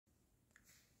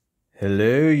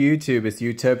Hello YouTube, it's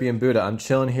Utopian Buddha. I'm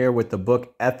chilling here with the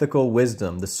book Ethical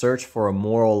Wisdom, The Search for a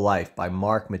Moral Life by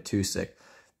Matousek.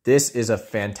 This is a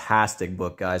fantastic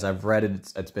book, guys. I've read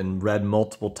it. It's been read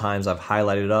multiple times. I've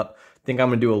highlighted it up. I think I'm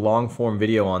going to do a long form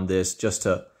video on this just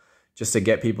to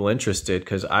get people interested,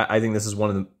 because I think this is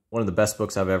one of the best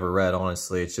books I've ever read,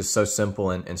 honestly. It's just so simple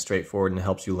and straightforward, and it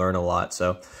helps you learn a lot.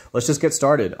 So let's just get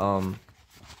started.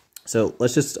 So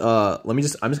let's just I'm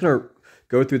just going to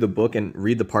go through the book and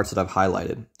read the parts that I've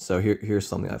highlighted. So here's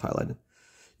something I've highlighted.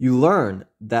 You learn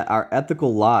that our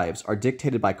ethical lives are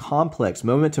dictated by complex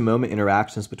moment-to-moment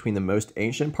interactions between the most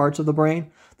ancient parts of the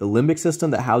brain, the limbic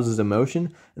system that houses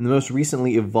emotion, and the most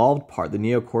recently evolved part, the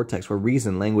neocortex, where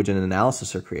reason, language, and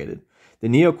analysis are created. The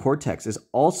neocortex is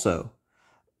also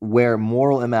where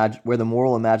the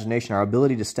moral imagination, our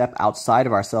ability to step outside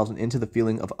of ourselves and into the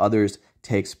feeling of others,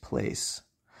 takes place.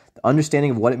 The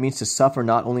understanding of what it means to suffer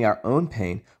not only our own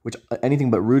pain, which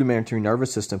anything but rudimentary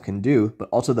nervous system can do, but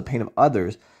also the pain of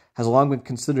others, has long been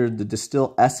considered the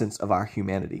distilled essence of our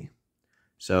humanity.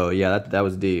 So yeah, that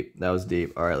was deep. That was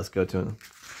deep. All right, let's go to it.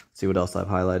 See what else I've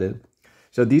highlighted.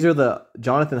 So these are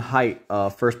Jonathan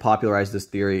Haidt first popularized this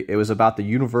theory. It was about the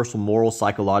universal moral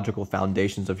psychological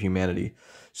foundations of humanity.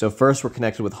 So first, we're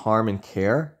connected with harm and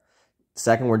care.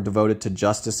 Second, we're devoted to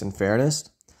justice and fairness.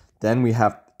 Then we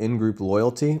have in-group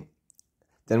loyalty.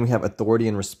 Then we have authority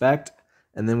and respect.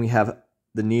 And then we have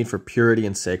the need for purity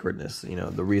and sacredness, you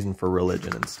know, the reason for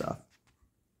religion and stuff.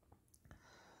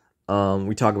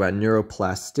 We talk about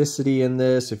neuroplasticity in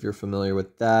this, if you're familiar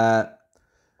with that.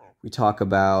 We talk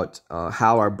about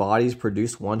how our bodies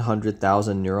produce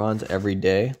 100,000 neurons every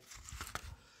day.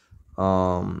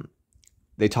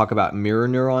 They talk about mirror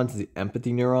neurons, the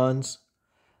empathy neurons.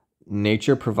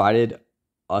 Nature provided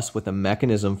us with a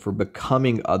mechanism for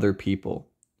becoming other people.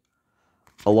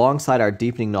 Alongside our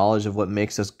deepening knowledge of what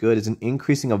makes us good is an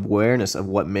increasing awareness of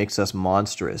what makes us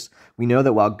monstrous. We know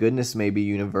that while goodness may be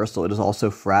universal, it is also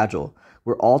fragile.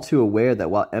 We're all too aware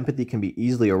that while empathy can be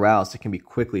easily aroused, it can be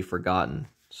quickly forgotten.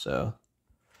 So,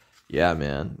 yeah,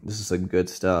 man, this is some good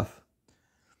stuff.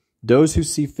 Those who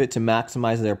see fit to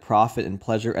maximize their profit and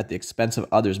pleasure at the expense of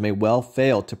others may well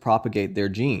fail to propagate their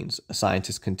genes, a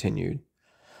scientist continued.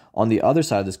 On the other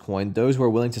side of this coin, those who are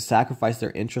willing to sacrifice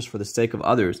their interests for the sake of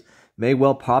others may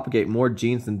well propagate more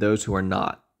genes than those who are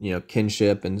not, you know,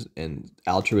 kinship and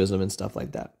altruism and stuff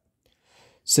like that.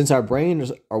 Since our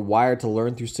brains are wired to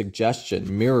learn through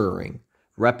suggestion, mirroring,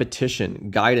 repetition,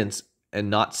 guidance, and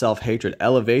not self-hatred,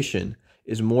 elevation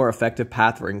is a more effective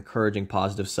path for encouraging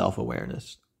positive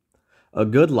self-awareness. A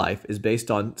good life is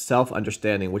based on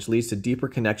self-understanding, which leads to deeper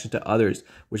connection to others,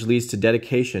 which leads to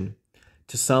dedication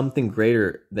to something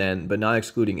greater than, but not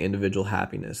excluding, individual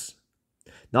happiness.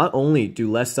 Not only do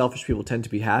less selfish people tend to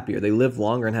be happier, they live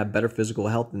longer and have better physical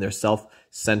health than their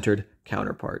self-centered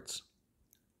counterparts.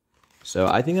 So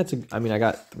I think I mean, I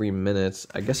got 3 minutes.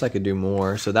 I guess I could do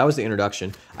more. So that was the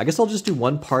introduction. I guess I'll just do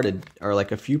one part, or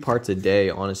like a few parts a day,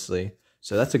 honestly.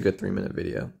 So that's a good 3-minute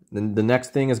video. Then the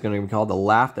next thing is going to be called The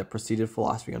Laugh That Preceded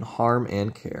Philosophy on Harm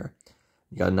and Care.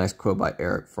 You got a nice quote by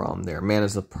Eric Fromm there. Man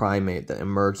is a primate that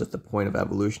emerged at the point of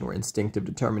evolution where instinctive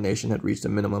determination had reached a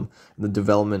minimum and the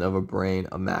development of a brain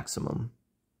a maximum.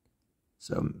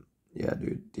 So, yeah,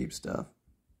 dude, deep stuff.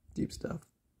 Deep stuff.